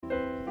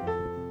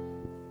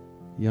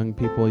Young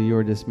people, you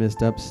are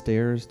dismissed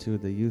upstairs to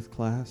the youth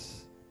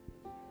class.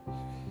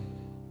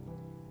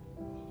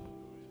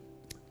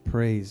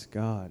 Praise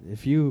God.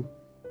 If you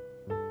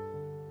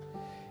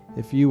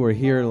were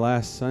here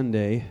last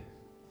Sunday,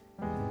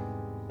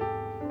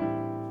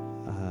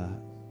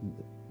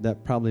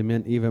 that probably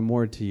meant even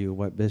more to you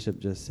what Bishop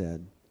just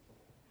said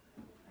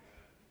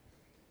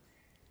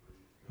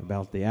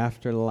about the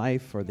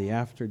afterlife or the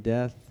after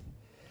death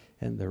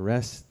and the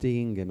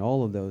resting and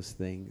all of those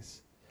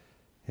things.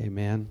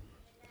 Amen.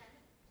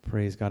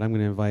 Praise God. I'm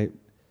going to invite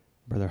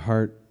Brother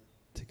Hart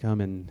to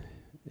come and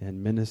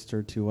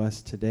minister to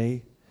us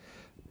today.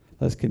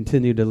 Let's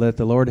continue to let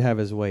the Lord have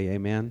his way.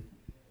 Amen.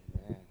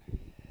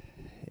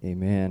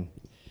 Amen.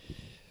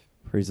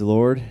 Praise the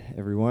Lord,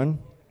 everyone.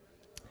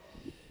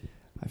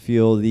 I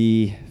feel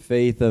the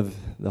faith of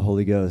the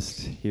Holy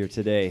Ghost here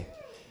today.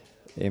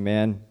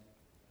 Amen.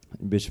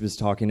 Bishop is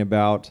talking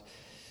about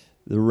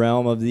the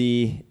realm of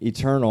the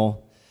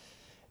eternal.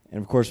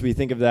 And of course, we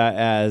think of that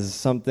as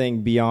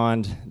something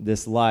beyond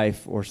this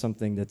life or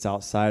something that's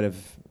outside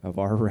of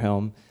our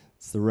realm.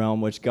 It's the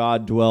realm which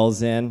God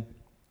dwells in.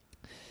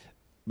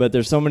 But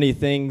there's so many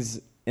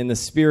things in the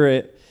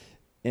spirit,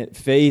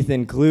 faith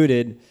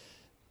included,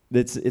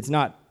 it's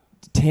not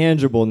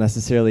tangible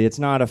necessarily. It's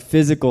not a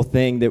physical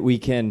thing that we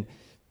can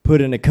put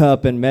in a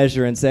cup and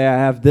measure and say, I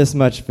have this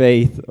much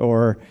faith,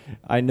 or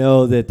I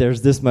know that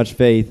there's this much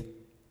faith.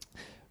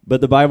 But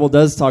the Bible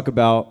does talk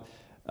about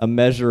a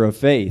measure of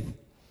faith.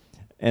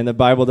 And the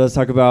Bible does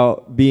talk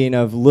about being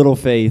of little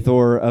faith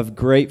or of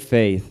great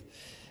faith.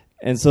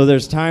 And so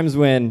there's times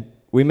when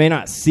we may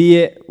not see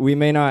it, we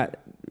may not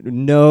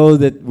know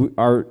that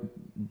our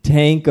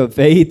tank of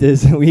faith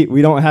is,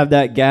 we don't have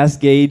that gas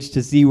gauge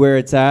to see where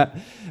it's at.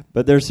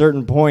 But there's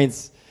certain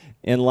points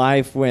in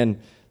life when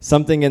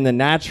something in the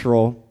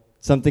natural,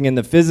 something in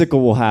the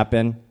physical will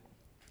happen.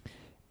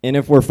 And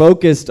if we're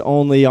focused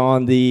only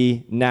on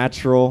the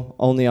natural,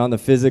 only on the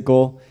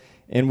physical,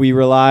 and we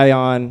rely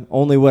on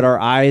only what our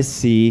eyes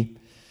see,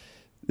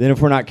 then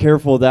if we're not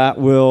careful,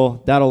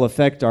 that'll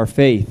affect our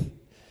faith.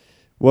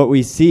 What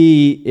we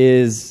see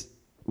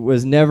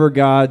was never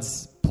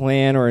God's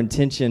plan or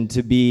intention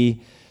to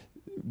be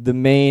the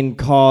main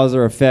cause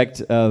or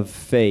effect of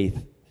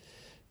faith.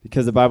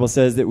 Because the Bible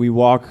says that we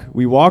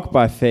walk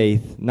by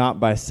faith, not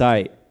by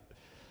sight.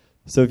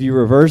 So if you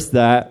reverse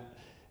that,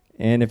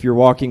 and if you're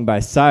walking by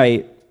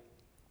sight,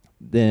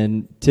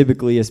 then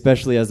typically,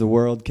 especially as the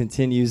world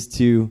continues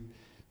to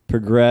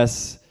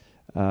progress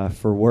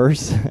for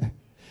worse,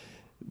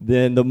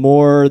 then the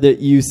more that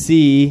you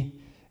see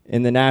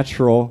in the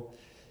natural,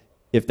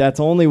 if that's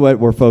only what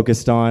we're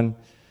focused on,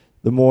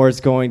 the more it's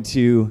going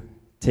to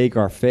take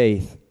our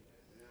faith.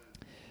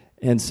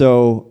 And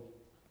so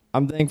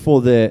I'm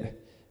thankful that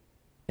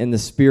in the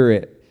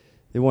Spirit,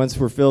 that once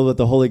we're filled with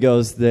the Holy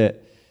Ghost,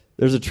 that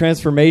there's a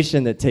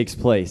transformation that takes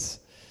place.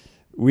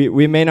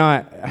 We may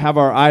not have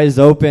our eyes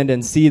opened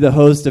and see the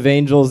host of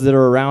angels that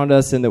are around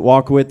us and that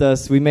walk with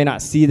us. We may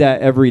not see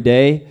that every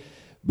day.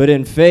 But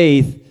in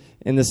faith,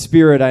 in the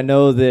Spirit, I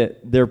know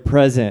that they're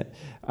present.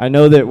 I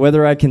know that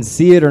whether I can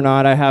see it or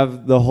not, I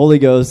have the Holy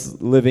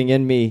Ghost living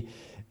in me.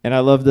 And I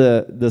love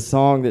the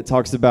song that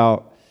talks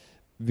about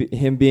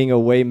him being a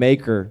way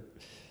maker.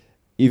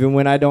 Even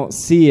when I don't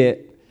see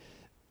it,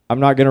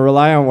 I'm not going to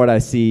rely on what I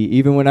see.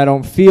 Even when I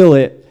don't feel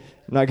it,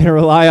 I'm not going to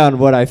rely on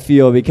what I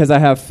feel because I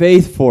have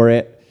faith for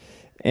it.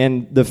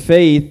 And the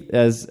faith,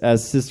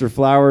 as Sister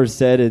Flowers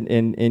said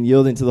in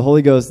yielding to the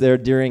Holy Ghost there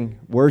during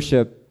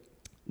worship,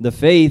 the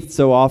faith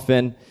so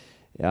often,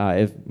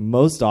 if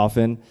most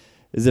often,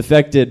 is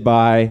affected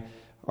by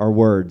our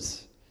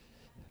words,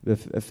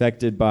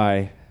 affected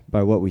by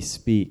what we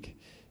speak,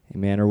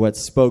 amen, or what's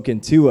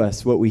spoken to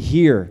us, what we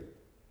hear,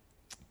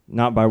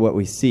 not by what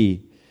we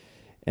see.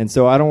 And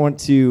so I don't want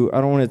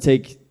to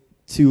take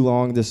too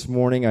long this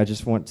morning. I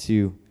just want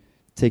to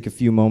take a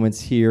few moments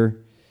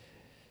here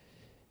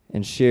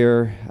and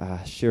share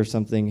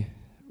something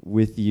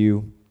with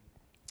you.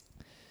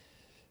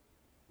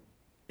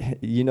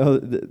 You know,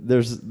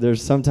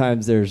 there's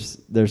sometimes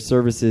there's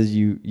services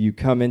you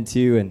come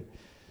into and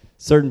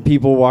certain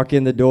people walk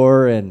in the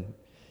door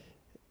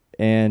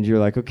and you're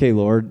like, okay,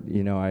 Lord,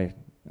 you know, I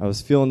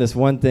was feeling this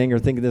one thing or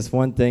thinking this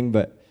one thing,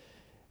 but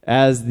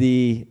as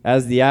the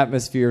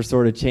atmosphere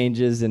sort of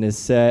changes and is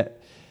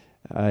set,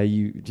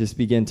 you just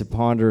begin to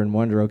ponder and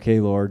wonder, okay,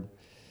 Lord,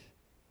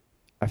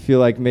 I feel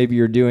like maybe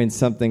you're doing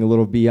something a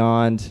little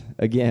beyond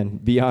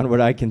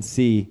what I can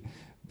see,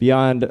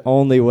 beyond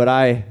only what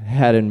I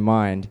had in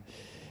mind.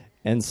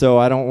 And so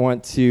I don't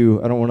want to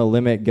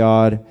limit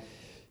God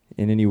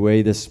in any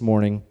way this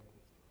morning.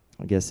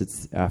 I guess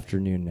it's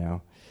afternoon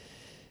now.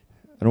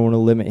 I don't want to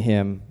limit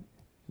him,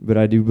 but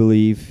I do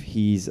believe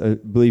he's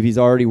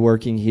already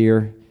working here,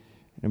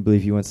 and I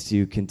believe he wants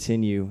to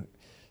continue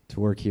to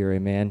work here.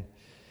 Amen.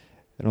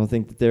 I don't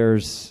think that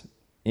there's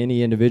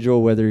any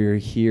individual, whether you're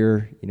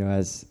here, you know,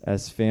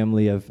 as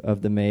family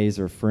of the Mays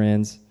or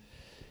friends,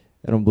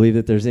 I don't believe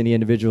that there's any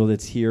individual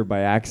that's here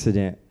by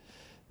accident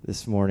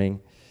this morning.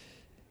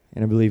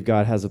 And I believe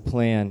God has a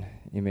plan,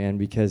 amen,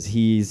 because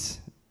he's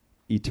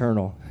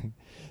eternal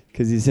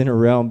because he's in a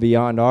realm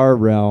beyond our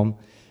realm.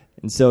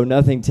 And so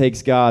nothing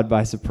takes God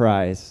by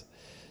surprise.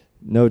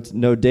 No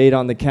date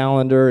on the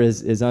calendar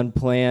is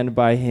unplanned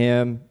by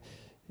him,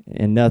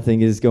 and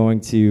nothing is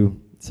going to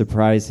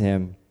surprise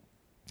him.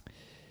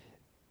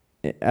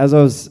 As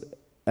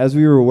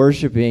we were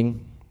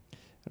worshiping,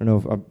 I don't know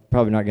if I'm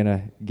probably not going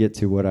to get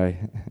to what I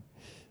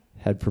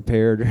had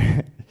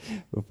prepared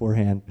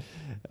beforehand.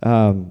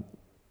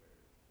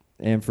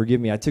 And forgive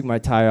me, I took my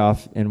tie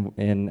off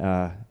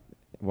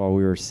while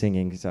we were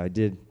singing, so I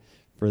did,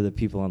 for the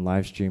people on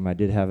live stream, I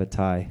did have a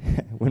tie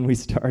when we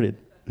started.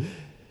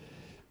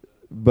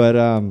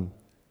 But,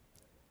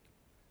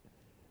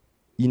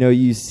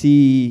 you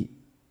see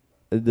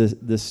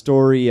the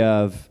story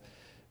of,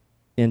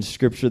 in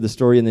Scripture, the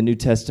story in the New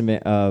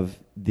Testament of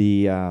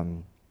the,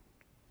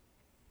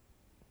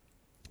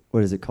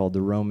 what is it called?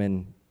 The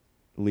Roman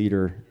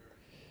leader,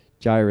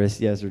 Jairus,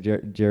 yes, or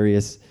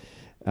Jairus,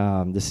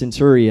 the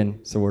centurion,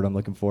 that's the word I'm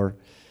looking for.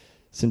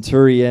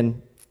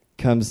 Centurion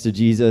comes to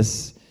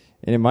Jesus,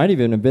 and it might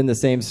even have been the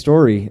same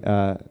story,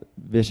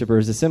 Bishop, or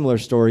is a similar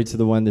story to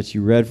the one that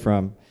you read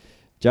from.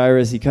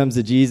 Jairus, he comes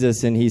to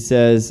Jesus, and he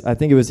says, I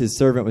think it was his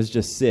servant was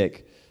just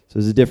sick, so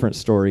it's a different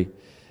story.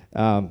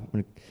 I'm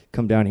going to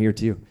come down here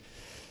too.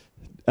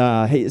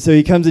 So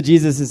he comes to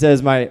Jesus and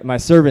says, my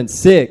servant's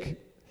sick.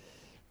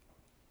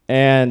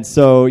 And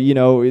so,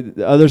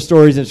 the other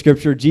stories in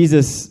Scripture,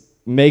 Jesus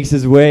makes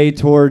his way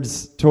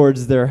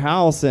towards their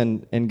house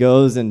and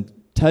goes and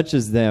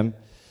touches them.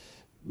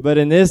 But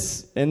in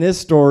this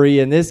story,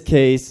 in this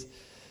case,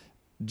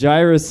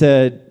 Jairus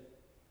said,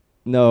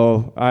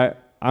 "No,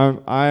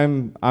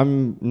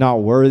 I'm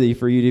not worthy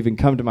for you to even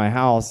come to my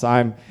house.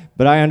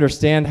 But I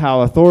understand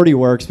how authority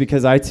works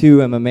because I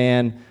too am a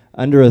man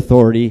under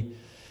authority."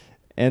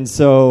 And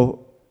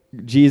so,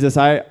 Jesus,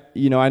 I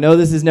know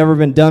this has never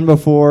been done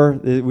before.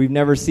 We've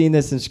never seen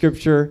this in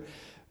Scripture,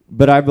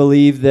 but I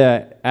believe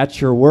that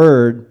at your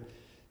word,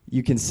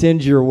 you can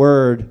send your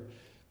word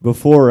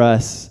before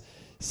us.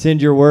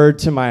 Send your word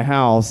to my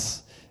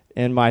house,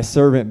 and my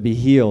servant be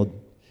healed.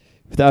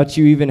 Without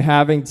you even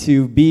having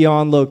to be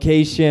on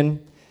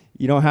location,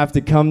 you don't have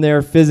to come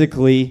there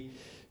physically.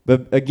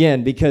 But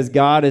again, because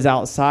God is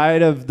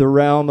outside of the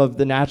realm of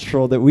the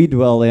natural that we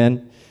dwell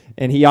in,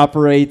 and he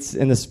operates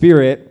in the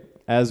Spirit,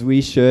 as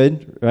we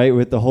should, right,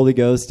 with the Holy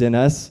Ghost in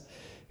us,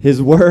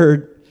 his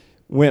word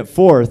went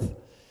forth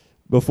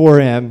before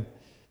him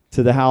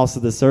to the house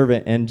of the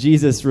servant. And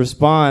Jesus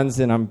responds,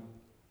 and I'm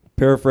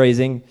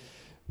paraphrasing,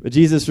 but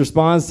Jesus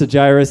responds to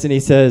Jairus and he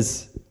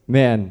says,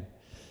 "Man,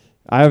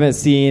 I haven't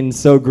seen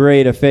so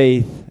great a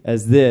faith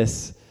as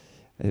this."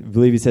 I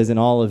believe he says in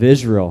all of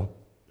Israel.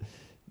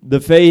 The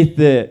faith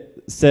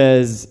that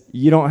says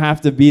you don't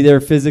have to be there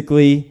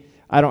physically.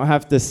 I don't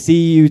have to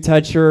see you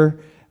touch her.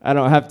 I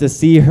don't have to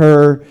see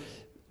her,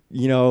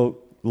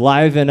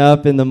 liven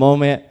up in the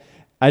moment.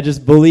 I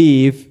just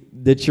believe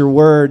that your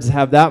words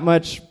have that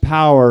much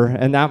power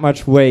and that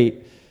much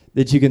weight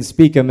that you can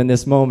speak them in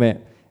this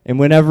moment. And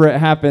whenever it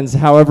happens,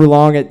 however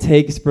long it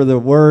takes for the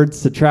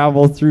words to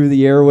travel through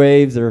the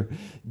airwaves or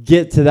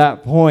get to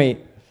that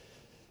point,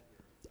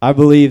 I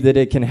believe that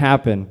it can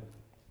happen.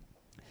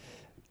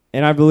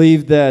 And I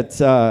believe that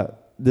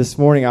this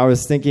morning I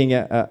was thinking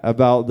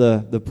about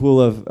the pool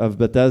of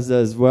Bethesda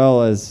as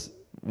well, as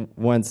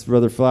once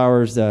Brother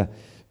Flowers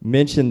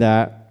mentioned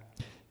that,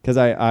 because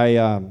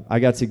I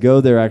got to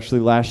go there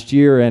actually last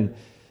year, and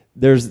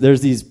there's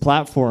these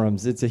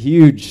platforms. It's a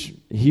huge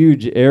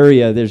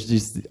area. There's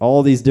just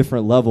all these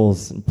different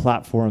levels and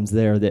platforms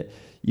there that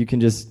you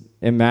can just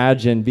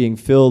imagine being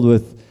filled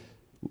with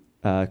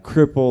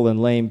crippled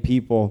and lame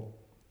people.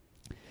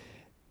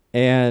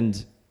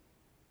 And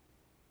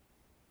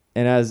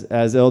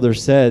as Elder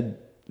said,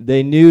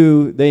 they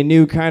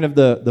knew kind of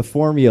the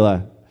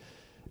formula.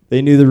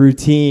 They knew the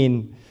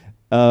routine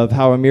of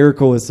how a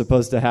miracle was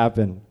supposed to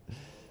happen.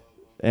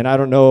 And I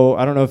don't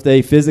know if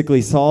they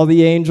physically saw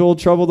the angel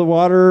trouble the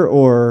water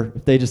or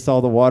if they just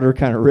saw the water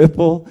kind of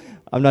ripple.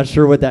 I'm not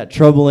sure what that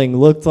troubling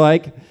looked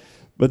like.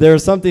 But there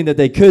was something that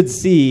they could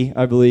see,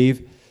 I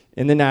believe,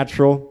 in the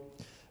natural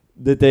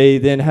that they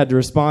then had to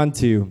respond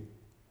to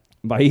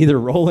by either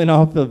rolling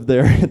off of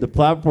the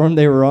platform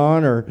they were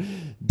on or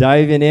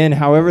diving in,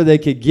 however they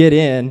could get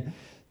in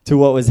to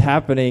what was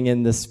happening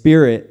in the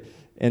Spirit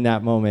in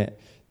that moment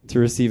to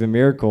receive a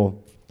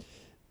miracle.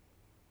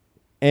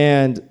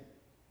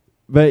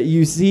 But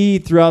you see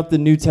throughout the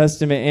New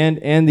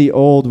Testament and the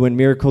Old, when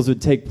miracles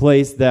would take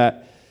place,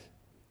 that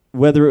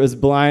whether it was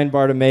blind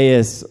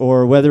Bartimaeus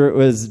or whether it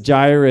was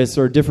Jairus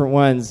or different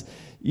ones,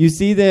 you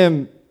see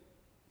them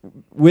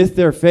with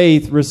their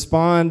faith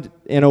respond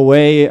in a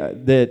way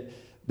that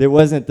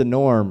wasn't the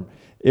norm.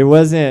 It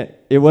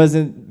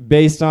wasn't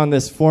based on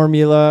this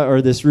formula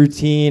or this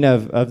routine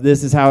of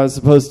this is how it's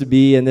supposed to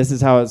be and this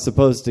is how it's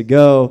supposed to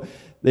go.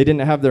 They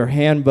didn't have their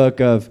handbook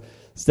of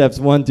steps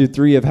 1 through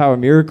 3 of how a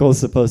miracle is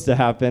supposed to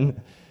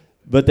happen,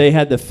 but they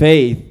had the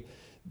faith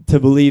to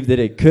believe that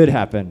it could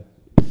happen.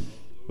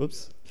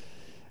 Whoops.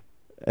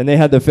 And they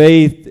had the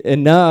faith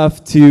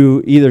enough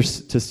to either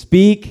to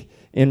speak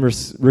in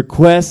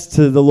request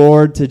to the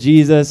Lord, to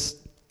Jesus,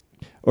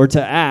 or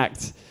to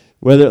act.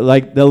 Whether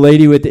like the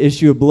lady with the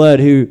issue of blood,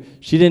 who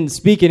she didn't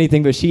speak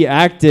anything, but she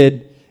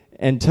acted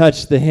and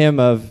touched the hem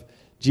of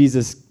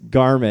Jesus'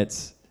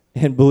 garments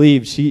and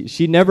believed.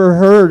 She never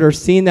heard or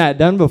seen that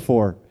done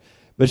before,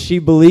 but she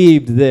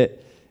believed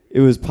that it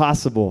was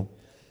possible.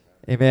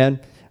 Amen.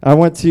 I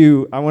want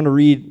to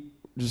read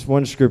just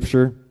one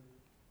scripture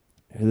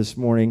here this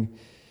morning,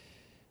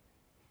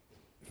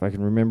 if I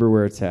can remember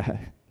where it's at. I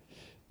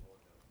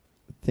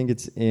think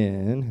it's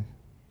in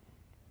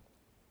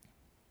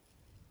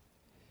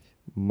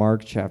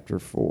Mark chapter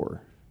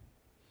 4.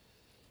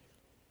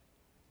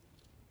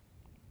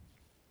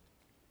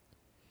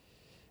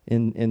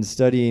 In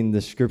studying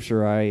the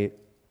scripture, I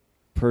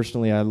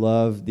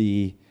love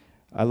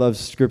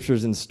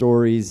scriptures and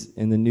stories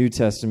in the New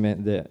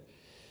Testament that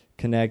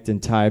connect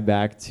and tie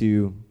back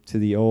to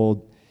the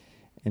Old,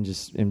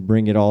 and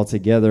bring it all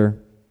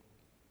together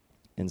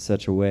in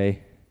such a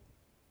way.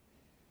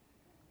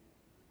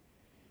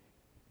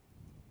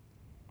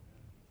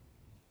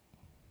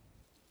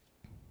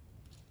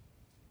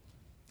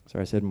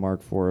 Sorry, I said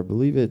Mark 4. I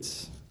believe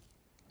it's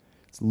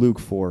Luke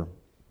 4.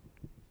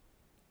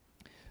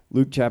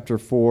 Luke chapter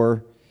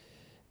 4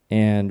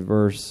 and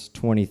verse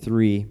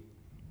 23.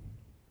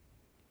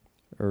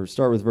 Or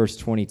start with verse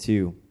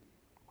 22.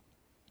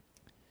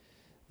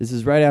 This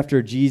is right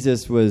after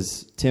Jesus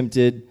was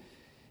tempted.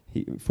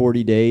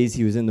 40 days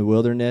he was in the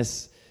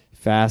wilderness,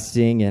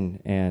 fasting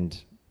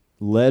and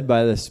led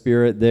by the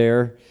Spirit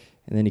there.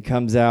 And then he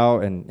comes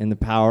out and in the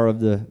power of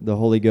the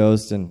Holy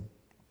Ghost. And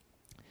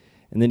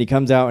then he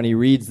comes out and he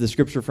reads the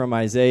scripture from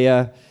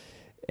Isaiah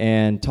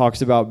and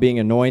talks about being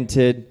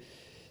anointed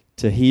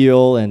to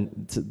heal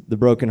and to the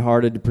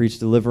brokenhearted, to preach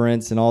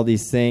deliverance and all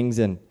these things.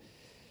 And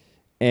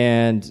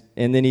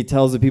then he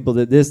tells the people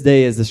that this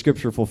day is the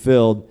scripture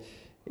fulfilled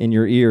in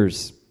your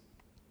ears.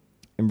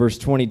 In verse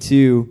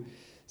 22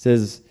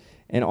 says,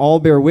 "And all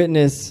bear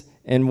witness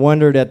and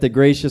wondered at the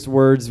gracious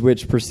words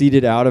which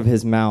proceeded out of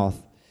his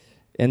mouth.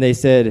 And they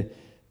said,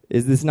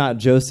 is this not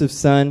Joseph's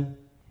son?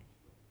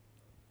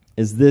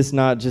 Is this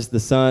not just the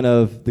son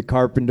of the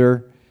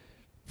carpenter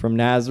from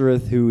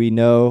Nazareth, who we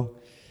know,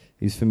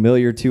 he's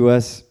familiar to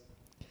us?"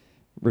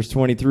 Verse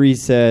 23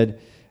 said,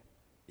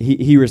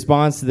 he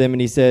responds to them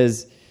and he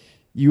says,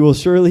 "You will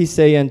surely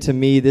say unto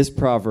me this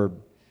proverb,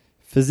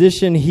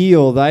 Physician,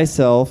 heal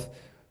thyself.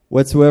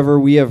 Whatsoever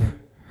we have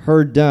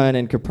heard done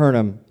in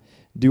Capernaum,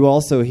 do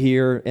also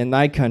here in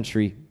thy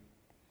country.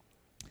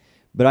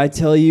 But I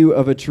tell you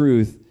of a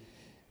truth,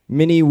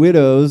 many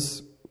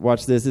widows,"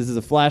 watch this is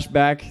a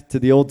flashback to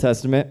the Old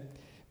Testament,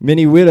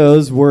 "many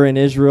widows were in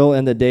Israel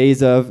in the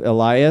days of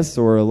Elias,"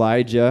 or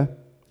Elijah,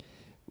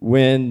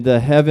 "when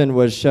the heaven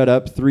was shut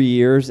up 3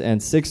 years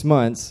and 6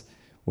 months,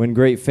 when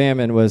great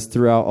famine was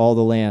throughout all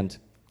the land."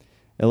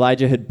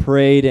 Elijah had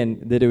prayed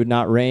and that it would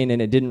not rain,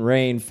 and it didn't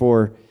rain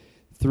for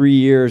 3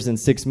 years and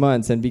 6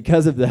 months. And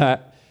because of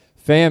that,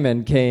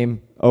 famine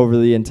came over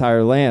the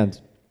entire land.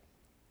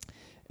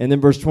 And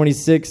then verse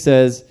 26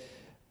 says,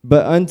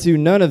 "But unto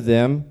none of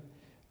them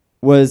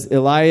was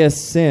Elias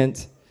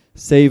sent,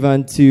 save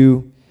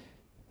unto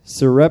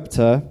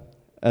Sarepta,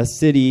 a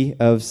city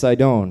of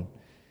Sidon,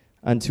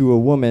 unto a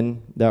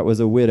woman that was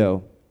a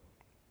widow."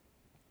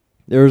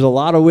 There was a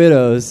lot of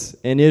widows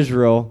in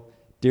Israel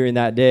during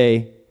that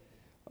day.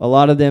 A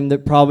lot of them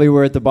that probably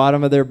were at the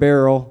bottom of their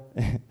barrel,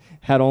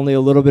 had only a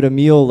little bit of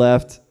meal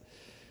left.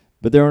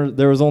 But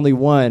there was only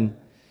one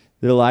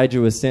that Elijah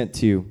was sent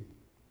to.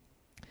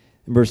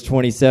 Verse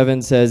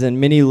 27 says, "And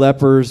many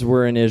lepers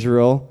were in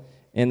Israel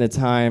in the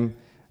time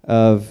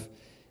of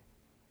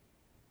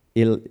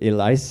Elisha,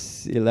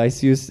 I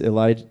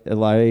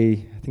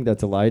think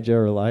that's Elijah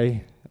or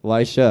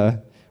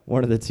Elisha,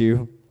 one of the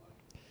two,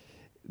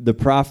 the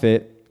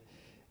prophet,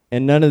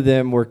 and none of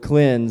them were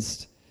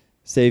cleansed,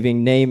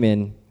 saving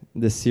Naaman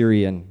the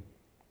Syrian."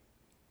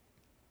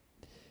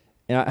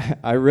 And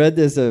I read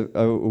this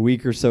a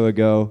week or so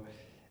ago,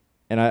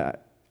 and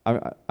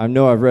I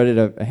know I've read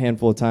it a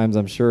handful of times,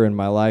 I'm sure, in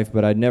my life,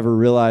 but I'd never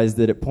realized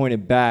that it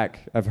pointed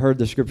back. I've heard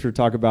the scripture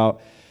talk about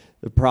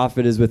the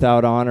prophet is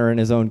without honor in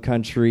his own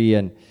country,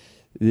 and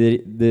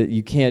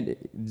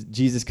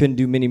Jesus couldn't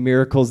do many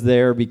miracles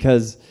there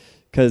because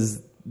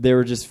they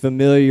were just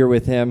familiar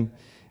with him.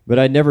 But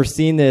I'd never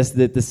seen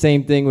that the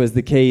same thing was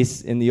the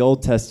case in the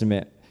Old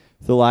Testament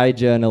with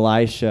Elijah and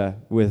Elisha,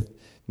 with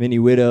many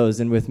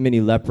widows and with many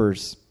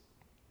lepers.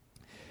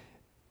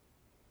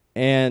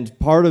 And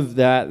part of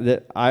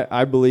that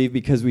I believe,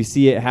 because we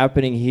see it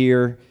happening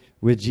here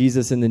with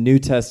Jesus in the New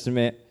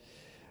Testament,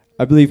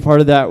 I believe part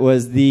of that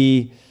was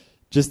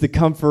just the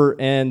comfort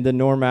and the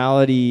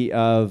normality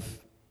of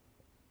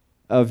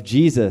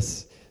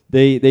Jesus.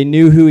 They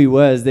knew who he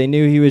was. They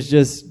knew he was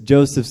just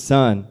Joseph's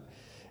son.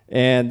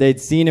 And they'd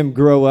seen him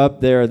grow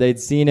up there. They'd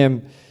seen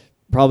him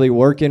probably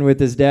working with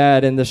his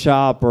dad in the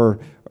shop or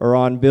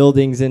on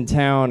buildings in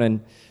town. And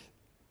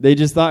they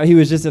just thought he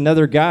was just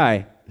another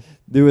guy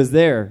that was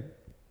there.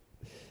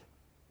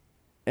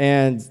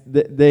 And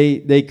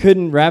they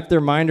couldn't wrap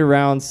their mind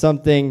around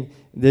something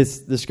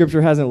the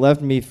scripture hasn't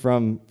left me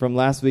from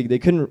last week. They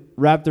couldn't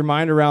wrap their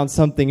mind around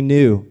something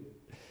new,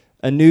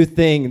 a new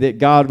thing that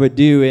God would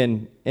do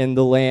in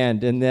the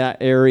land, in that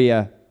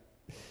area,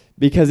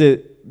 because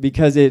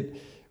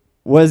it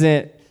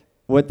wasn't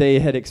what they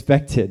had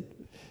expected.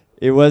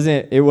 It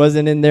wasn't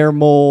in their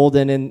mold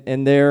and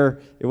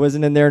it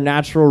wasn't in their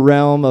natural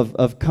realm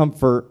of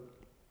comfort,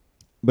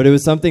 but it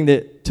was something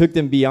that took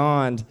them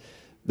beyond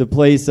the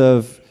place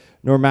of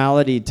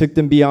normality, took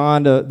them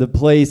beyond the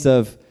place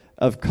of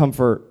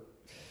comfort.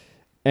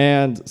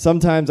 And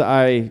sometimes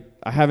I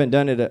haven't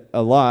done it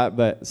a lot,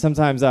 but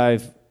sometimes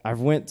I've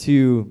went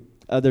to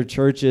other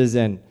churches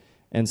and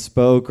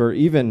spoke, or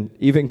even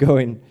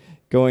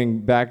going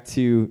back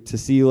to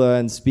Sela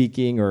and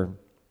speaking, or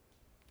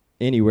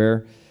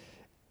anywhere.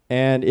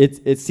 And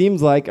it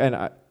seems like,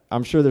 and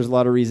I'm sure there's a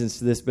lot of reasons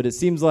to this, but it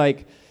seems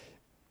like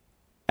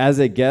as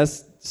a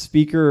guest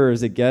speaker or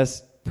as a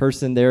guest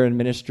person there in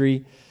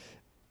ministry,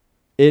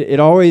 it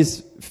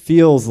always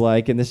feels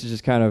like, and this is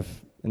just kind of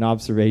an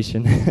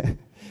observation,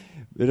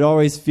 it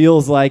always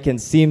feels like and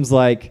seems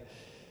like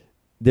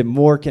that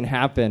more can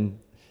happen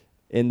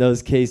in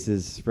those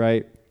cases,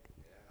 right?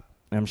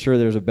 And I'm sure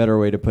there's a better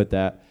way to put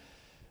that.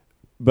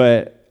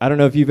 But I don't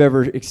know if you've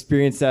ever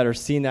experienced that or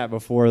seen that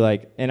before.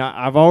 And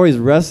I've always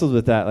wrestled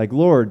with that. Like,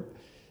 Lord,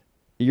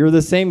 you're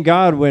the same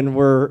God when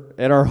we're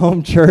at our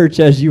home church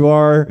as you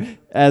are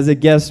as a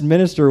guest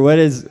minister.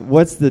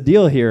 What's the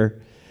deal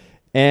here?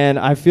 And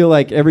I feel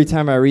like every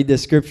time I read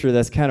this scripture,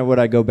 that's kind of what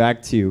I go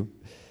back to.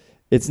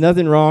 It's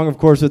nothing wrong, of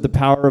course, with the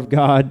power of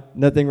God,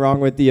 nothing wrong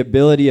with the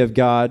ability of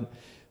God.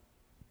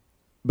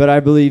 But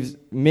I believe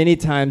many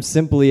times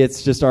simply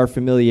it's just our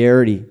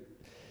familiarity.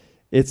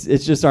 It's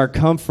just our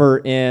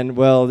comfort in,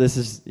 well, this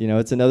is,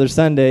 it's another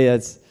Sunday.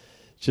 It's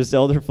just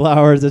Elder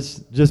Flowers. It's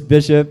just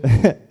Bishop.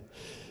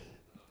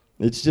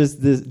 It's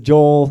just this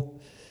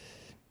Joel.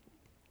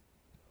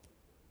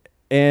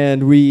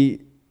 And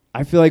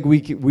I feel like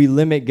we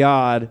limit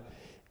God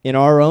in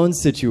our own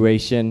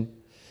situation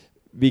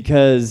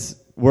because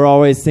we're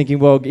always thinking,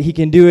 well, he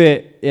can do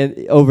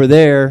it over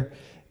there.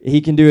 He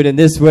can do it in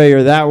this way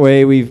or that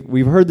way.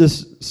 We've heard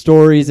this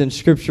stories in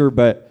Scripture,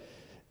 but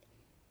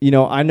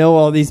I know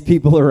all these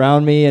people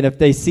around me, and if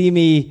they see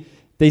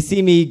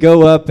me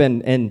go up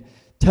and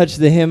touch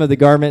the hem of the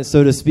garment,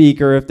 so to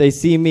speak, or if they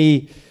see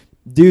me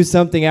do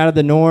something out of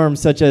the norm,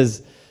 such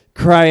as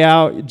cry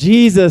out,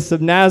 "Jesus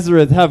of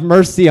Nazareth, have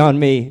mercy on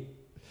me."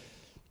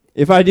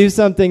 If I do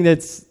something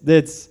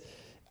that's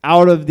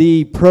out of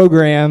the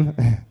program,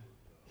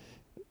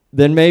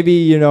 then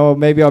maybe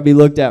I'll be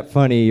looked at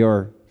funny,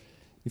 or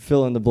you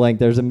fill in the blank.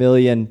 There's a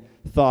million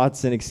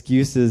thoughts and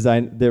excuses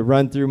that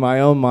run through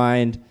my own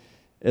mind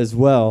as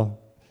well.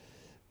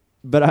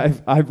 But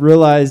I've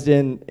realized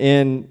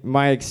in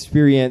my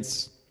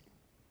experience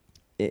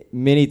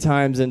many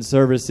times in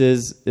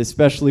services,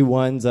 especially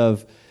ones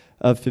of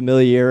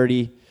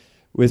familiarity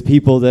with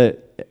people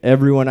that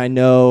everyone I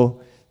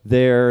know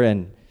there,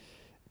 and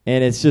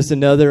it's just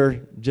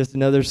another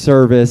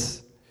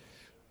service.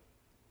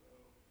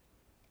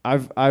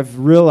 I've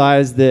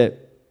realized that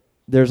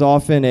there's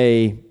often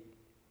and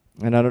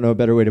I don't know a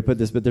better way to put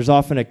this, but there's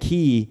often a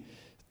key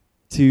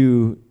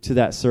to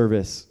that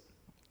service.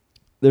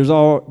 There's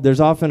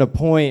often a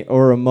point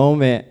or a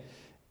moment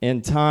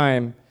in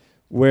time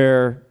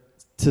where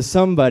to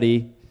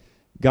somebody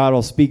God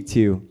will speak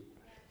to.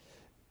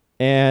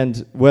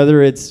 And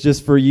whether it's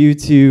just for you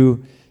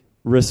to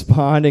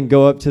respond and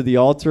go up to the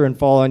altar and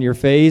fall on your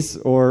face,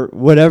 or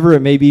whatever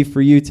it may be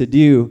for you to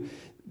do,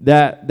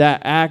 that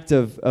act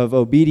of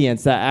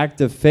obedience, that act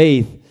of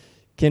faith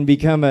can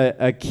become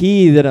a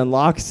key that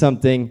unlocks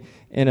something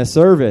in a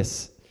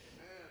service.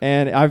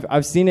 And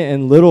I've seen it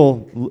in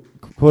little,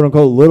 quote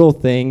unquote, little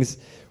things,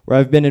 where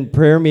I've been in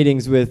prayer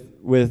meetings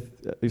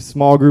with a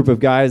small group of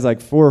guys,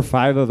 like 4 or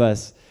 5 of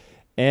us,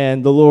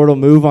 and the Lord will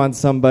move on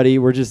somebody.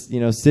 We're just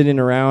sitting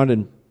around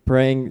and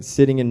praying,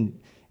 sitting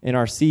in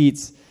our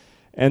seats,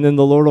 and then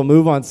the Lord will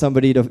move on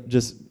somebody to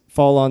just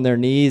fall on their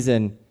knees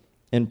and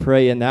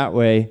pray in that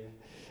way.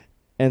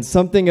 And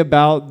something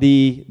about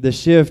the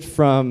shift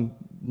from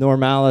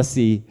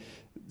normalcy,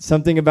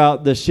 something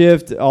about the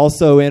shift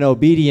also in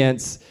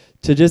obedience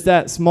to just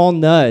that small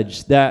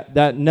nudge,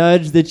 that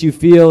nudge that you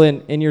feel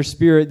in your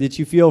spirit, that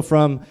you feel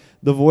from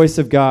the voice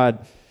of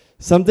God.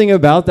 Something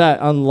about that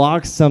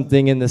unlocks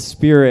something in the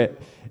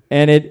spirit,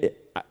 and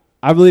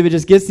I believe it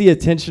just gets the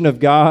attention of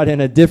God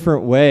in a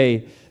different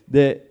way,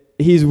 that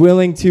he's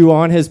willing to,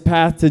 on his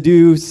path to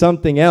do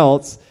something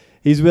else,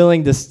 he's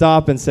willing to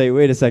stop and say,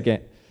 wait a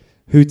second,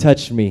 who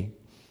touched me?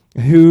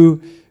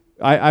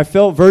 I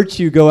felt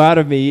virtue go out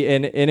of me,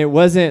 and it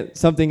wasn't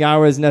something I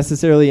was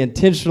necessarily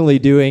intentionally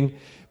doing,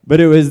 but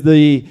it was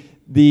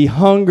the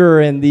hunger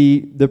and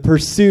the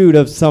pursuit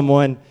of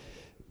someone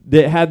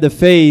that had the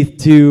faith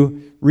to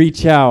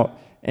reach out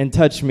and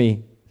touch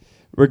me.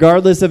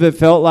 Regardless if it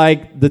felt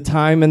like the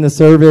time in the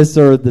service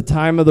or the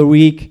time of the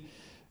week,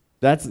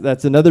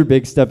 that's another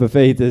big step of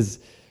faith is,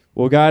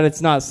 well, God,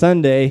 it's not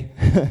Sunday.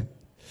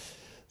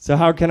 So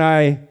how can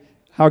I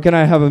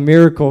have a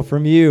miracle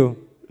from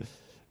you?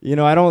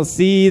 I don't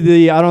see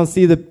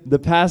the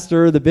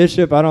pastor, the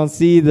bishop. I don't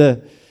see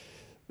the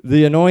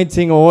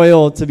anointing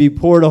oil to be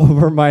poured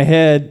over my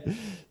head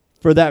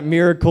for that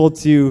miracle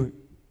to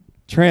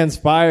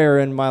transpire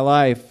in my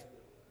life.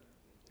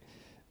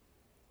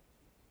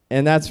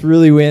 And that's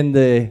really when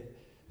the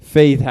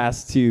faith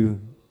has to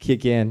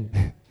kick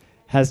in,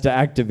 has to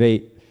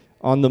activate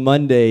on the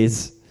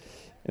Mondays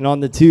and on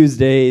the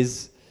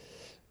Tuesdays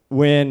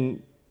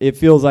when it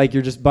feels like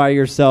you're just by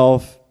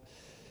yourself.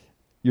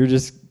 You're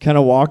just kind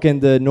of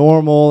walking the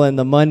normal and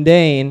the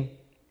mundane.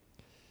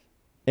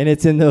 And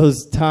it's in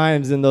those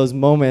times, in those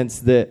moments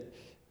that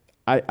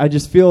I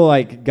just feel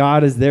like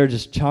God is there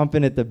just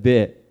chomping at the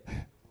bit.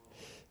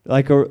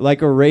 Like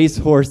a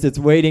racehorse that's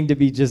waiting to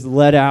be just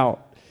let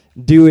out.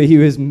 Do what he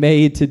was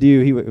made to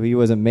do. He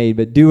wasn't made,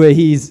 but do what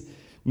he's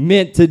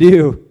meant to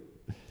do.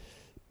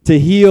 To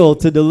heal,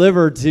 to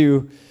deliver,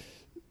 to,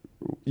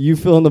 you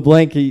fill in the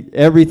blank,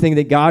 everything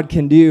that God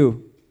can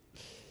do.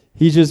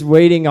 He's just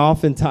waiting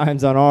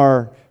oftentimes on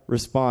our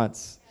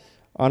response,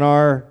 on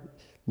our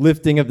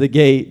lifting of the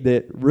gate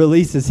that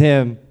releases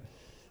him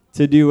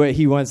to do what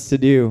he wants to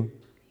do.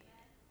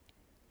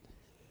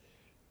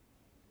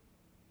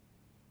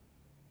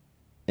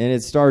 And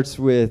it starts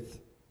with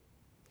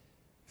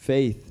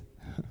faith.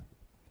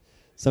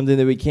 Something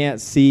that we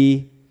can't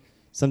see,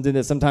 something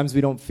that sometimes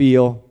we don't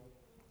feel,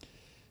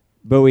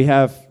 but we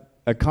have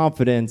a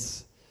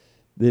confidence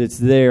that it's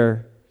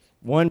there.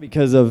 One,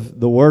 because of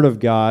the Word of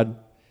God,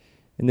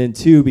 and then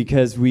two,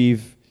 because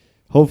we've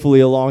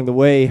hopefully along the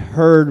way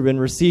heard and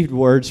received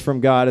words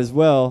from God as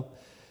well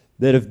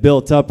that have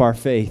built up our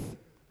faith.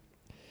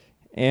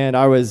 And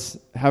I was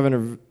having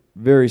a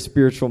very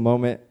spiritual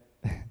moment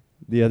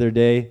the other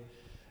day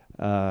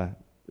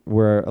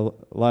where a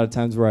lot of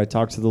times where I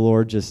talk to the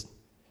Lord just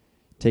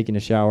taking a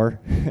shower.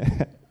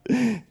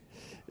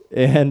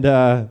 And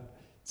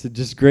it's a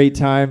just great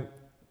time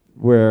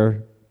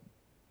where,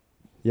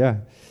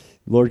 the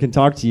Lord can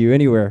talk to you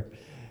anywhere.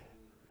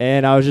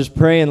 And I was just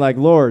praying like,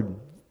 Lord,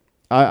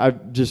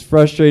 I'm just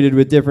frustrated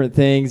with different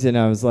things. And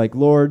I was like,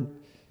 Lord,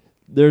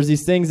 there's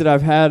these things that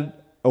I've had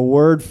a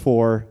word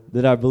for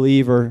that I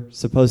believe are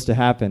supposed to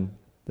happen,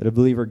 that I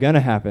believe are going to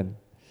happen.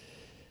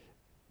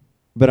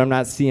 But I'm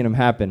not seeing them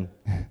happen.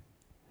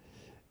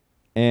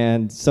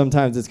 And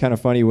sometimes it's kind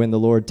of funny when the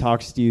Lord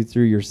talks to you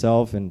through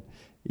yourself and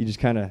you just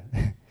kind of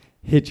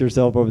hit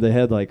yourself over the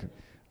head like,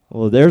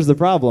 well, there's the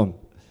problem.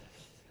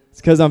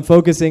 It's because I'm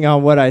focusing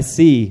on what I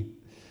see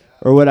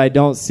or what I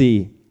don't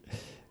see.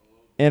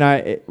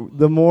 And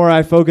the more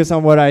I focus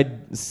on what I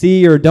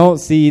see or don't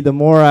see, the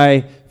more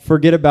I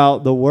forget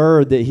about the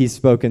word that he's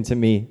spoken to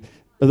me,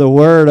 or the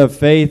word of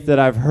faith that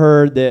I've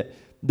heard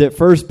that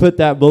first put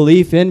that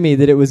belief in me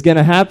that it was going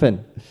to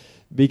happen.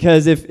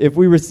 Because if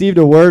we received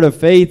a word of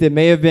faith, it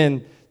may have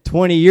been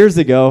 20 years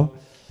ago,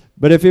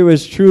 but if it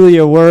was truly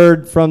a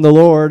word from the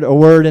Lord, a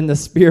word in the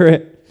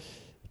Spirit,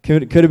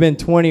 could have been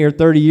 20 or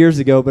 30 years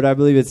ago, but I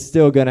believe it's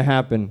still going to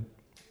happen.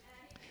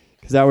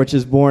 Because that which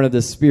is born of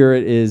the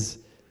Spirit is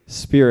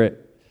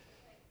spirit.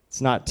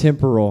 It's not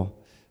temporal,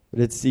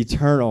 but it's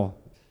eternal.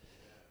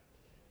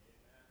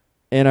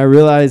 And I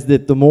realize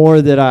that the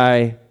more that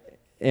I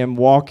am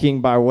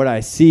walking by what I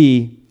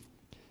see,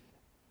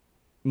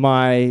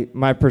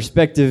 my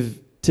perspective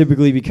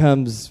typically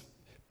becomes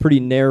pretty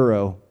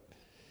narrow.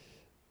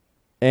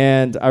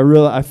 And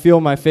I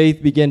feel my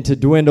faith begin to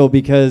dwindle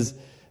because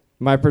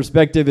my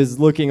perspective is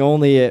looking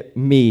only at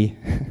me.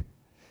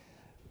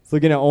 It's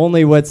looking at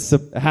only what's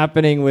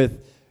happening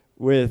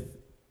with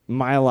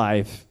my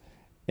life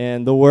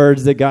and the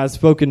words that God's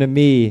spoken to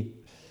me.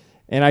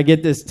 And I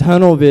get this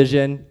tunnel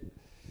vision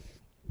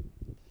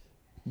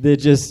that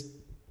just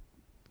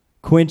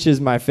quenches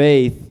my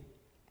faith.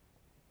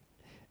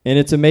 And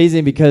it's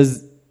amazing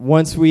because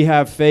once we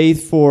have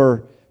faith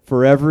for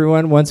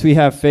everyone, once we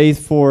have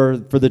faith for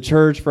the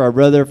church, for our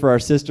brother, for our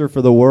sister,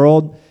 for the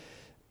world,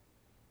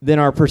 then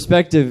our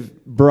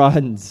perspective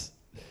broadens.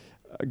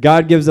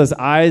 God gives us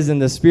eyes in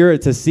the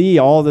Spirit to see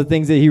all the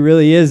things that he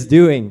really is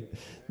doing,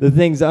 the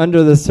things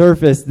under the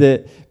surface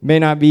that may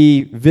not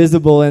be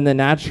visible in the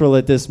natural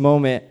at this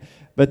moment,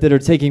 but that are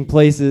taking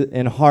place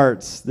in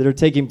hearts, that are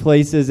taking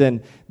places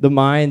in the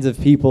minds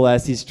of people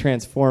as he's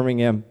transforming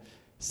them.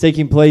 It's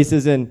taking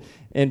places in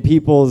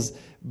people's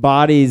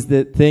bodies,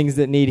 that things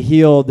that need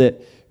healed that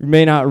you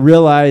may not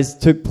realize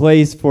took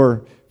place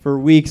for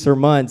weeks or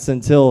months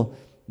until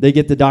they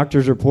get the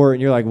doctor's report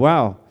and you're like,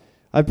 wow,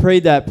 I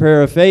prayed that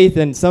prayer of faith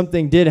and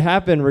something did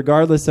happen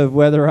regardless of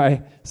whether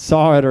I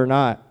saw it or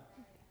not.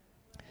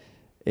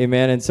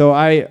 Amen. And so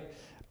I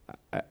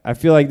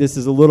feel like this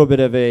is a little bit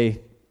of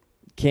a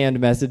canned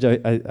message.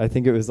 I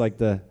think it was like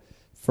the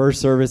first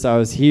service I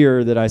was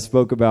here that I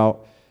spoke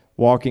about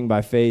walking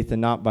by faith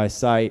and not by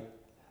sight.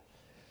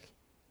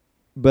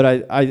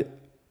 But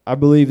I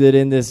believe that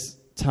in this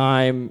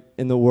time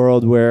in the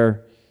world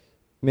where,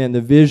 man,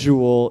 the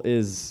visual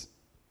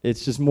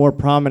it's just more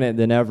prominent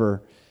than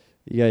ever.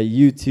 You got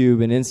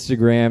YouTube and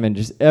Instagram and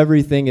just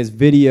everything is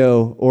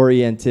video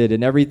oriented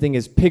and everything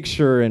is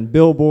picture and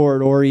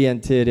billboard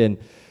oriented. And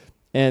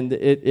And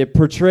it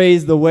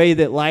portrays the way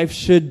that life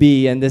should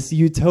be and this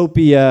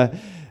utopia,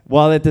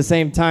 while at the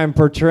same time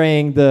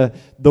portraying the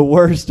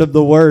worst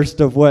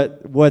of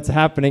what's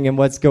happening and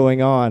what's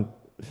going on.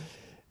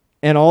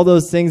 And all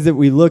those things that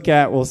we look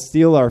at will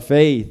steal our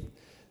faith.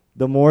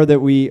 The more that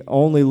we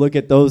only look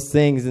at those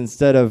things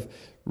instead of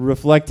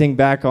reflecting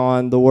back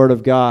on the Word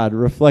of God,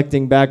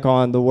 reflecting back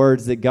on the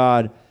words that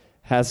God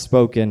has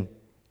spoken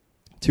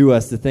to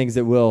us, the things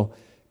that will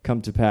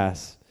come to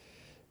pass.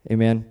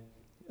 Amen.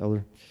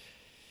 Elder.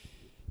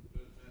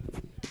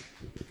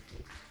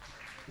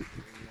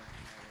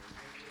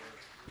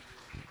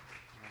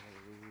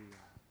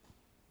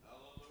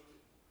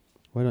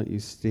 Why don't you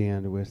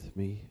stand with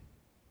me?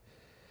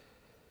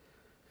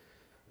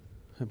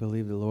 I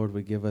believe the Lord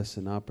would give us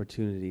an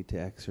opportunity to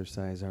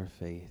exercise our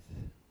faith.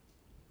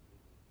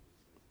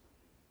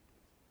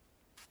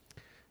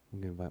 I'm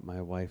going to invite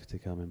my wife to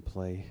come and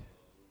play.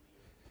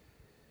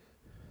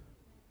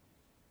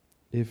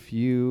 If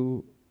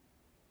you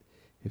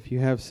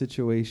have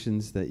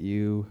situations that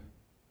you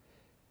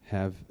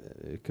have,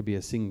 it could be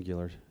a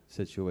singular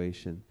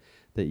situation,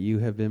 that you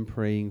have been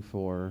praying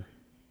for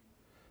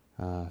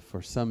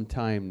some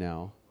time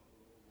now,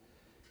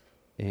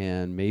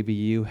 and maybe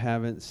you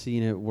haven't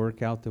seen it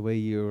work out the way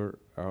you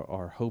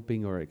are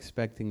hoping or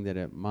expecting that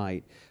it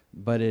might,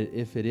 but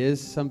if it is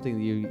something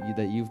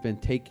that you've been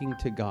taking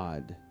to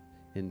God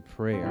in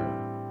prayer,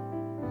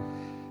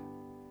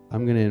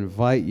 I'm going to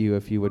invite you,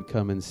 if you would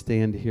come and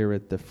stand here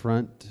at the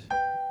front.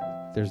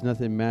 There's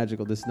nothing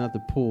magical. This is not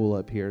the pool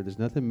up here. There's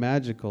nothing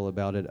magical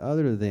about it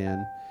other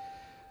than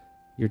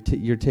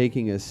you're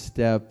taking a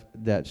step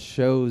that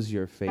shows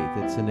your faith.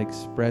 It's an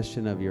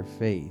expression of your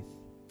faith.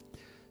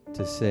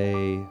 To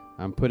say,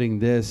 I'm putting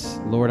this,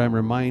 Lord, I'm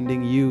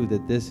reminding you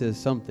that this is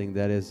something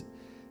that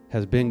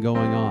has been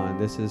going on.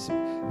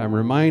 I'm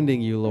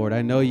reminding you, Lord,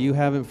 I know you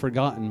haven't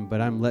forgotten, but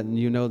I'm letting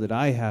you know that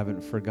I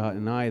haven't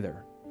forgotten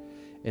either.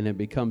 And it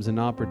becomes an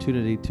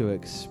opportunity to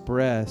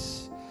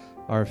express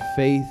our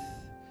faith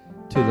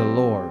to the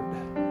Lord.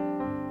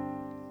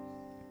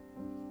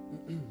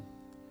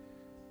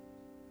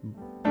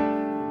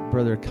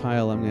 Brother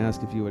Kyle, I'm going to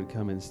ask if you would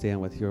come and stand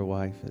with your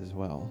wife as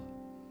well.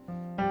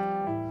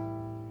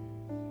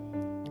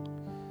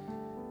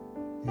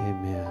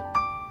 Amen.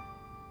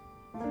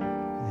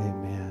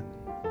 Amen.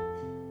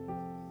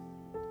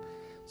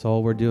 So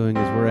all we're doing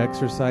is we're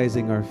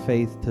exercising our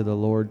faith to the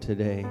Lord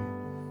today.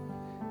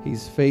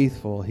 He's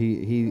faithful.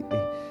 He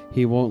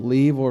won't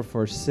leave or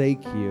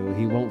forsake you.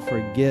 He won't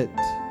forget.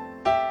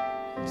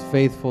 He's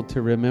faithful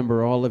to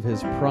remember all of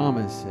His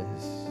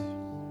promises.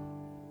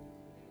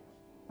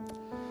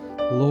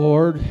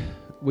 Lord,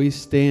 we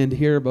stand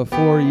here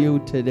before you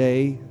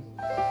today.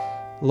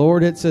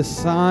 Lord, it's a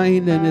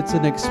sign and it's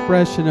an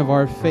expression of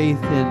our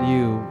faith in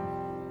you.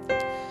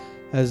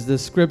 As the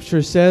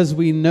scripture says,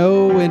 we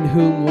know in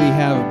whom we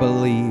have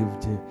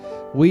believed.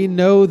 We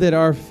know that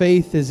our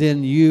faith is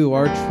in you.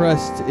 Our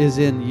trust is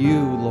in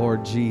you,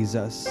 Lord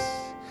Jesus.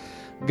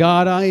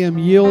 God, I am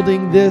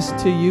yielding this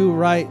to you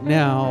right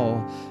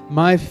now.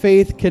 My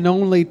faith can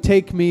only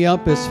take me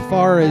up as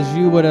far as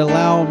you would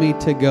allow me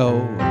to go.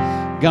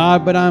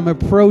 God, but I'm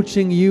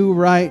approaching you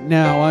right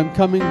now. I'm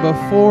coming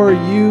before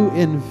you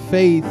in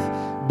faith,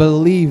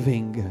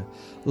 believing.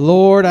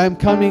 Lord, I'm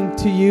coming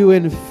to you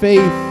in faith,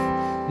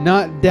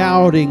 not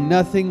doubting,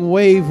 nothing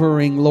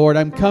wavering, Lord.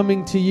 I'm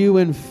coming to you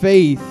in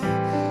faith.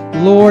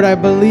 Lord, I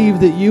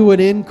believe that you would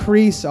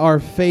increase our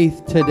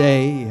faith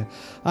today.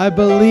 I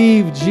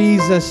believe,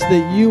 Jesus,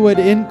 that you would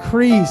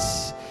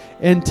increase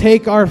and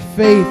take our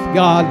faith,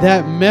 God,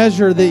 that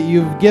measure that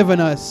you've given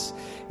us.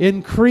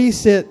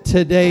 Increase it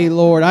today,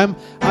 Lord. I'm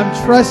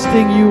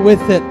trusting you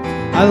with it.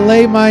 I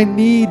lay my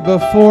need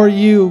before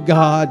you,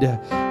 God.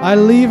 I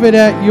leave it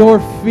at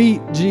your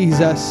feet,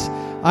 Jesus.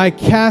 I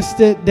cast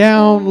it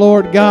down,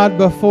 Lord God,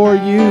 before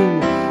you,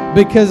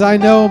 because I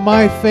know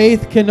my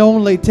faith can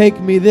only take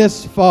me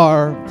this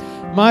far.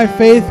 My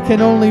faith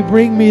can only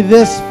bring me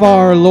this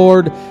far,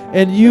 Lord,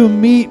 and you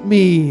meet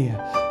me.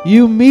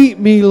 You meet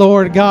me,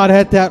 Lord God,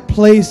 at that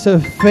place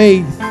of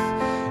faith.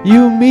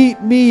 You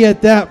meet me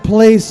at that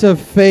place of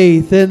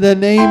faith in the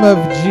name of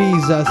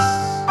Jesus.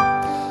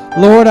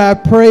 Lord, I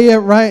pray it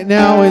right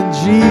now in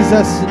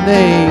Jesus'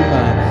 name.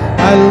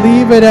 I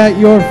leave it at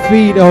your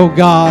feet, oh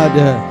God.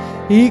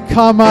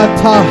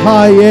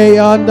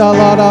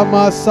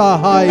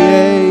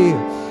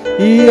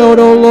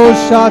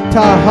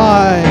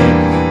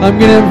 I'm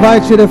going to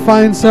invite you to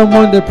find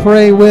someone to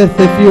pray with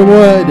if you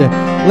would.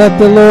 Let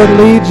the Lord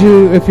lead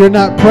you. If you're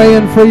not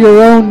praying for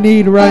your own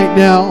need right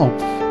now,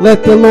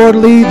 let the Lord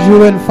lead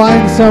you and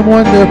find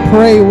someone to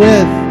pray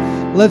with.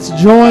 Let's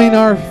join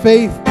our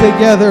faith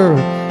together.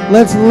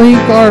 Let's link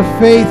our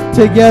faith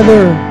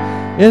together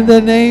in the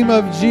name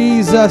of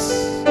Jesus.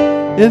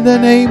 In the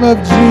name of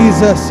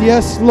Jesus.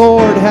 Yes,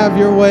 Lord, have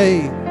your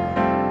way.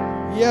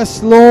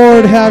 Yes,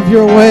 Lord, have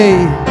your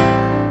way.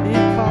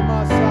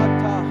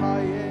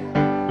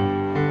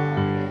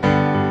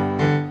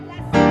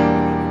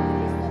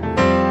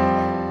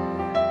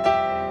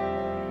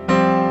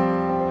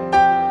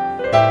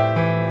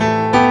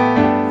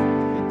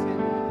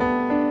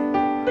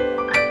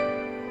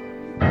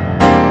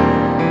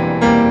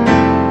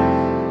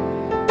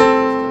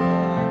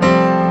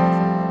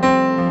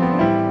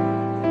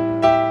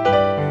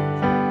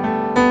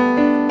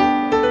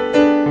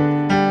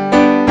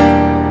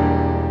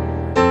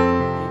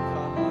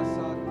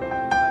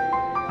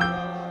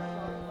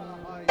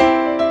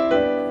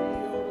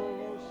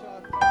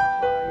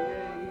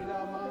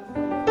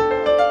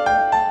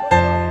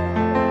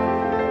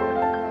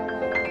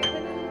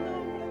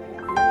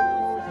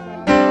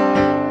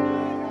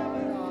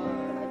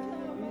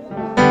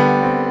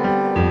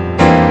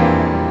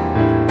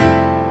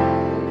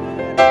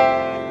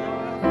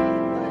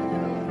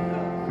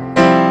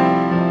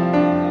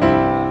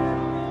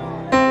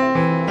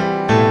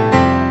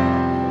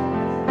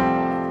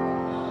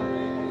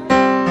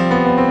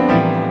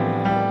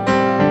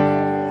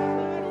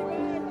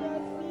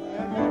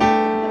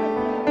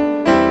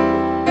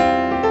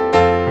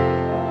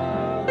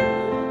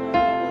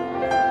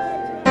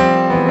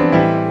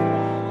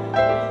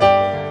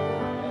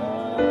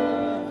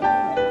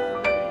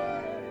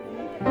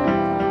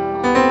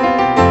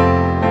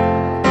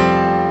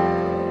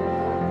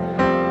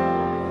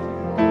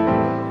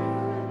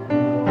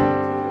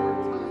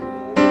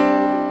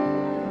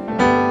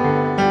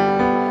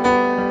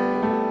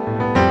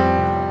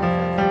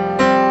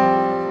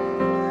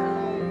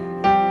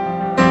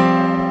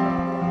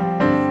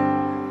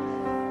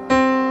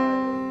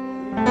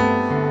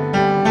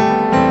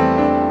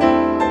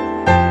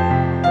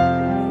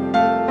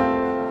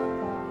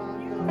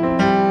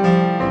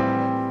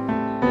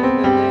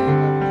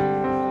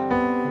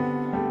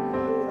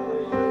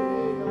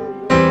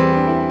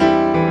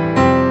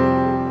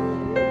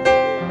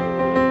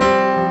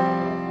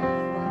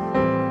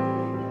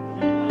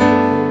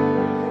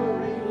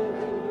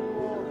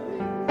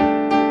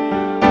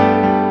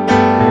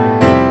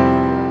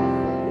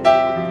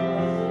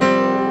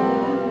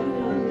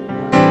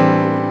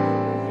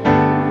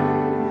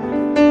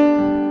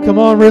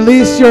 on,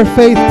 release your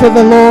faith to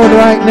the Lord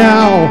right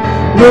now.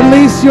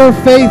 Release your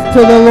faith to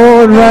the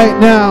Lord right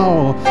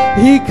now.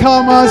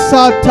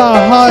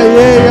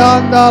 Hikamasatahaye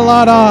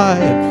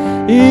andalarai.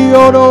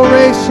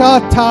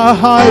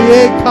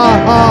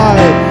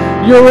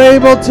 You're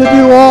able to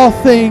do all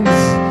things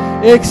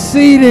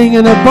exceeding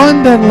and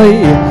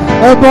abundantly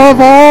above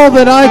all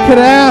that I could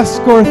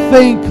ask or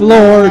think,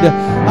 Lord.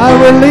 I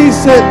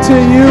release it to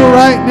you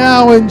right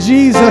now in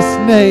Jesus'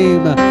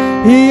 name.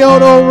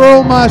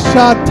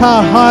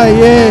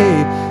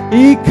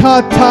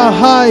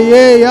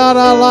 Ikatahaye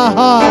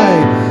aralahai.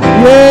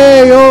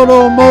 Ye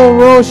oromo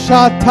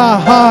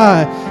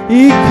roshatahai.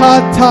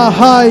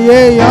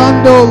 Ikatahaye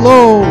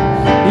andolo.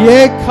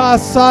 Ye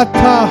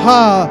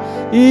kasataha.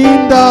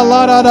 Inda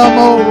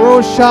laradamo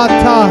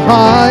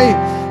roshatahai.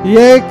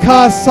 Ye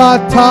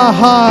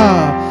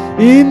kasataha.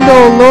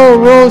 Indolo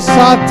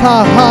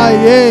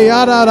rosatahaye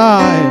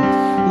ararai.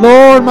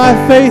 Lord, my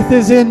faith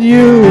is in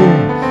you.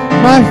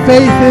 My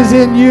faith is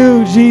in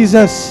you,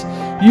 Jesus.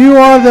 You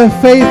are the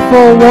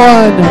faithful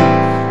one.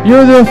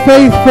 You're the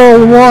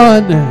faithful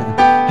one.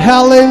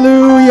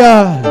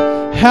 Hallelujah.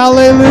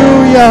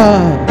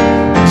 Hallelujah.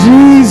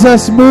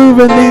 Jesus, move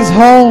in these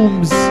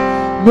homes.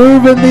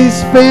 Move in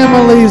these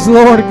families,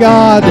 Lord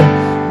God.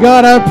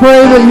 God, I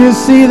pray that you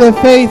see the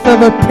faith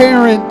of a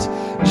parent,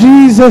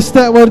 Jesus,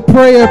 that would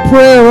pray a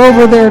prayer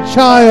over their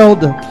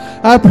child.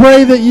 I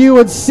pray that you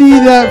would see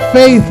that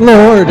faith,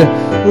 Lord.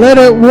 Let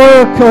it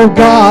work, oh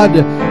God.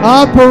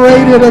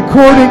 Operate it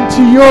according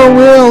to your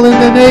will in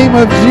the name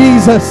of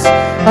Jesus.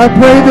 I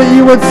pray that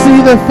you would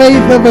see the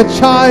faith of a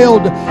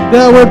child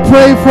that would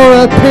pray for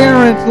a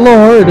parent,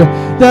 Lord,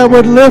 that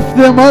would lift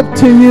them up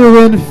to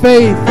you in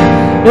faith.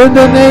 In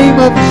the name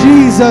of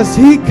Jesus,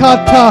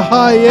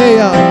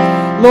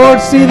 Lord,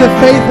 see the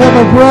faith of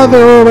a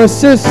brother or a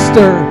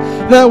sister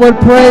that would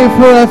pray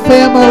for a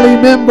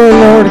family member,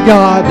 Lord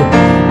God.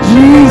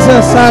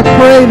 Jesus, I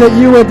pray that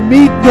you would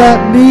meet that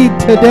need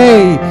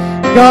today.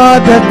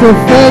 God, that the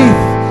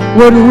faith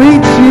would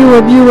reach you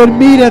and you would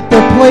meet at the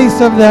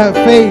place of that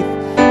faith.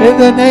 In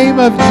the name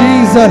of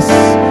Jesus.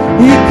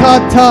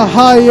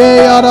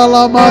 Ikatahaye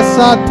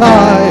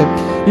aralamasatai.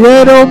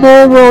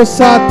 Yeromoro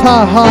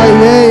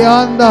satahaye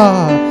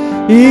anda.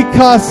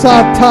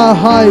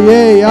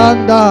 Ikasatahaye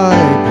andai.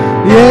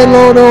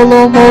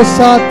 Yelorolomo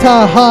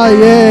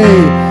satahaye.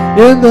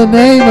 In the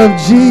name of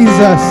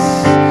Jesus.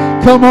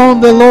 Come on,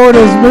 the Lord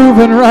is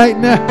moving right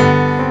now.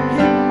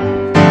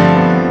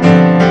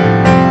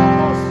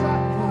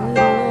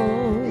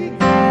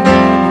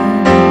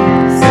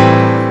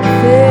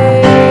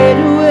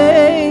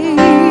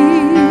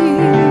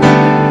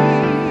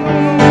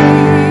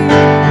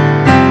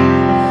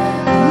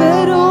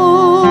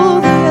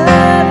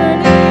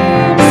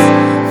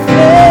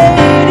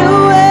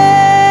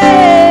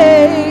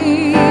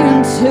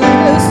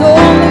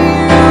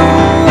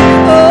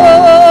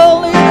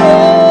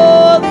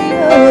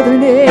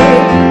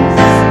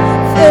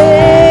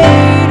 Fade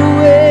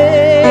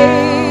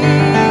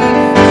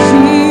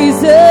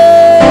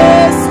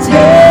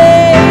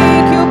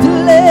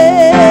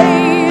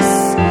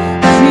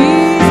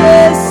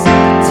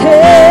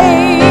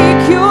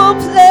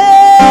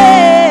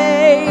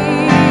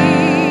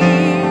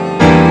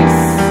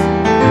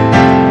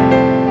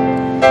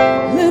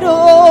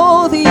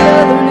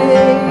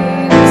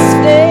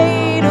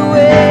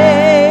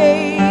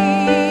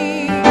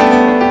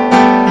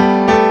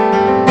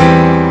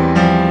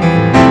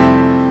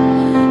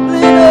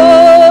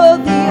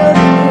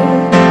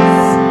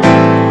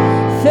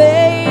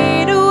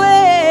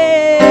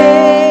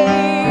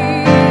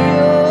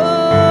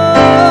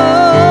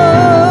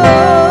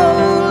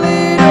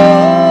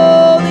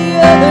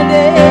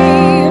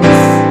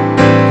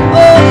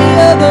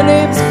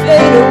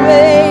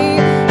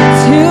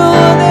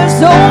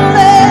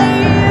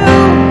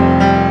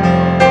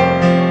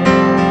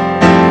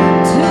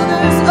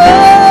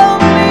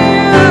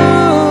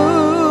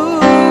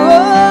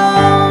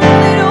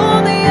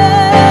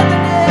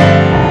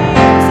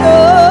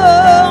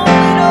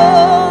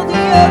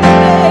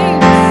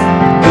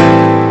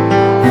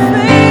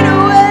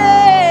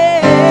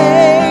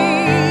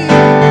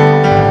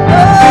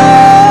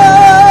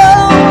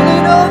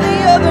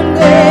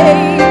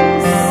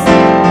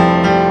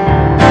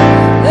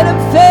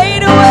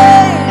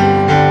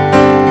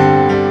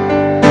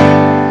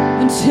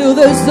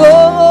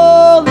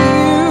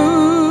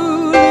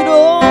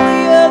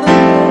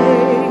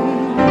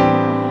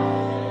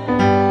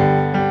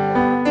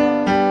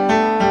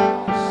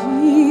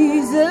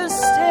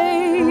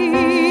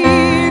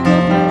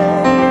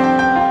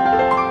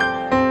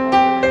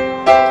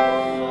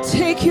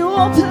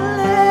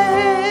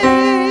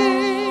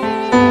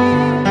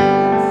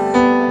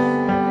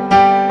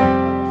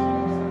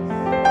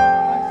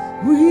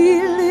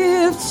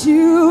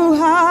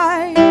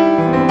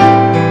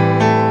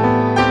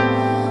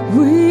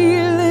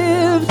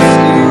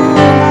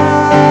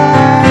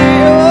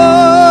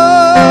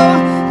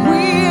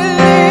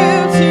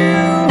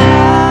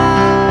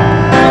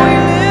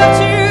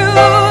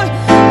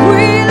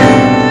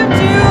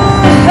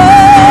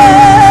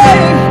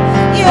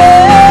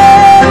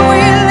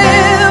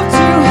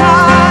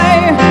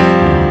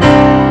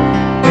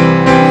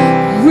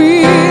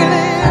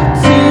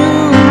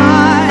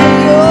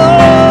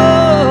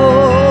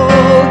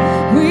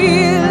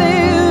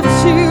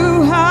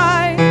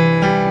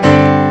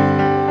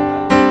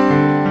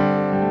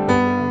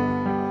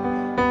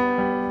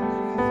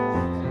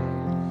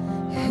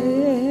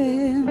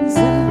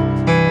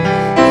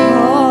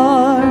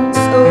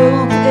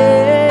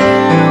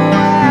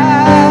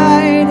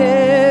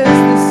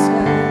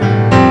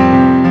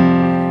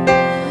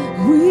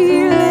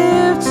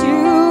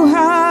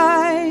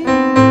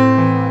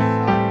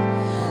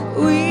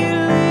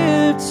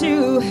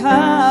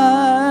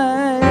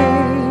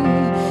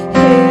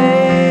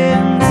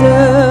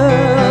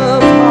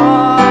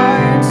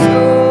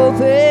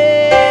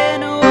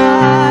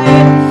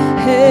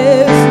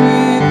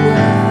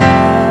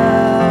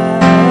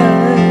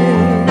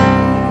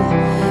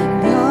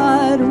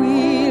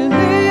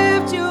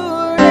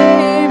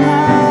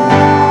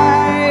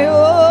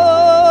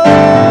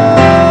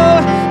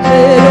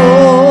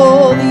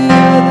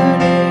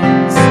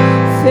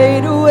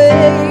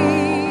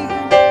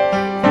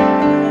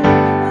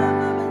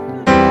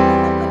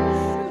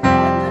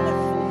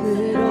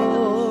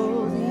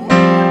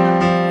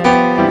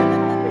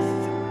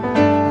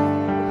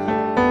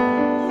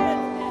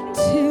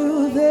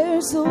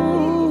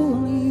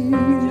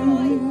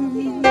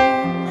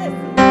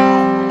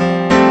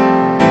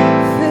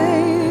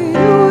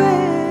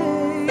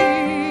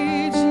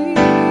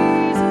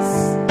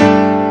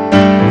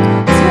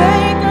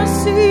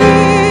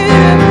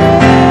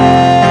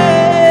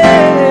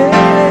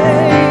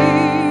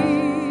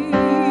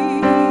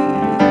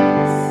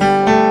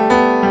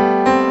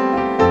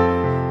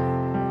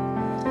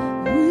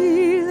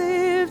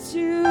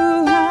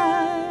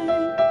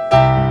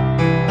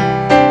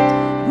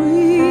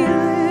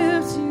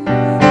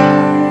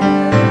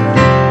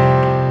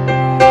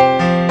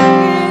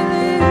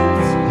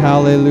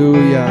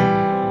Hallelujah.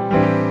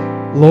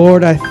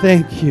 Lord, I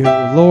thank you.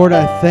 Lord,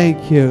 I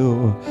thank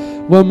you.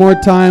 One more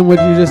time, would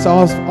you just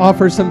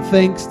offer some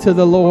thanks to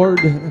the Lord?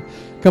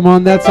 Come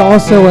on, that's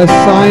also a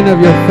sign of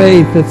your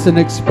faith. It's an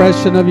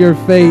expression of your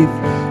faith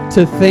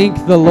to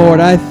thank the Lord.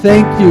 I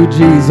thank you,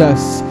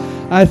 Jesus.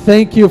 I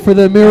thank you for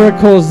the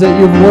miracles that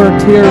you've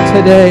worked here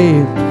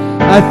today.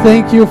 I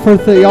thank you for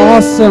the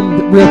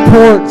awesome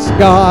reports,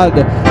 God,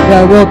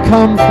 that will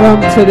come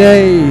from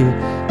today.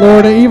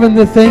 Lord, even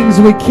the things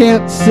we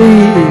can't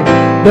see,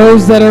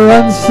 those that are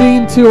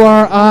unseen to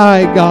our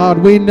eye, God,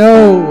 we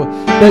know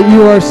that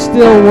you are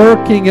still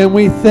working, and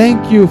we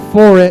thank you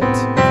for it.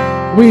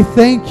 We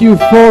thank you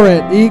for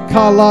it.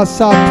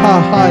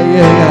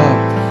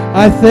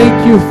 I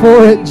thank you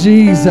for it,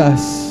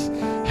 Jesus.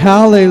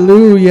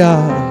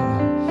 Hallelujah.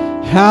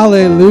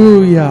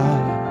 Hallelujah.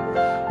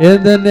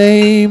 In the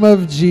name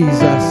of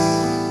Jesus.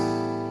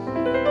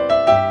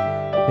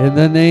 In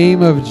the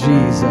name of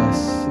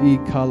Jesus.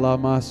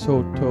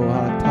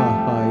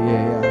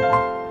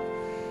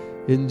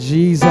 In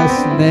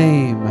Jesus'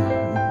 name.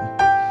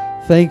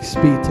 Thanks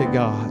be to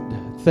God.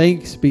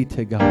 Thanks be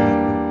to God.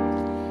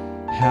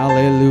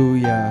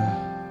 Hallelujah.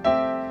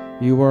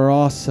 You are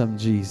awesome,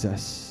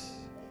 Jesus.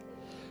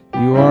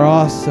 You are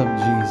awesome,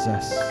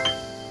 Jesus.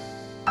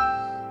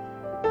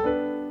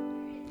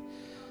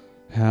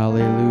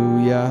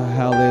 Hallelujah,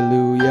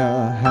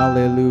 hallelujah,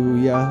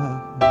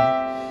 hallelujah.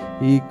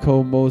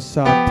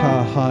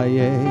 Ikomosata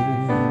haye.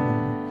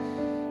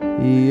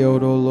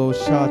 Iodolo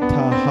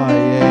shata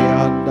haye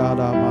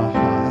andara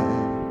mahai.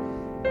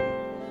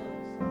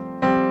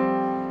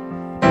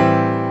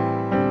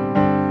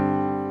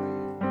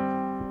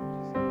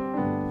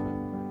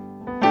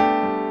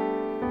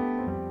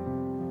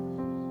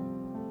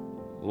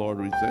 Lord,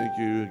 we thank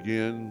you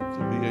again to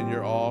be in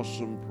your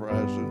awesome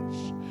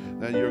presence,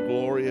 that your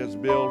glory has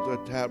built a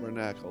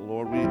tabernacle.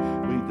 Lord, we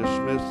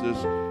dismiss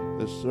this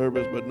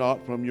service, but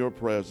not from your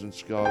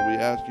presence, God. We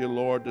ask you,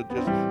 Lord, to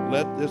just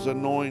let this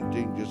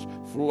anointing just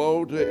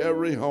flow to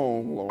every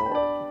home,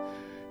 Lord.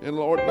 And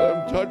Lord, let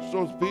them touch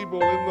those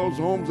people in those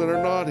homes that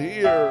are not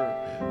here.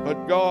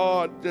 But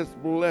God, just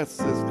bless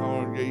this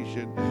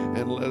congregation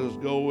and let us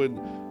go in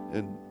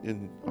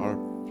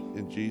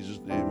Jesus'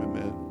 name,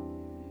 amen.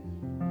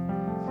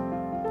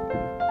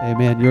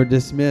 Amen. You're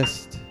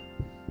dismissed.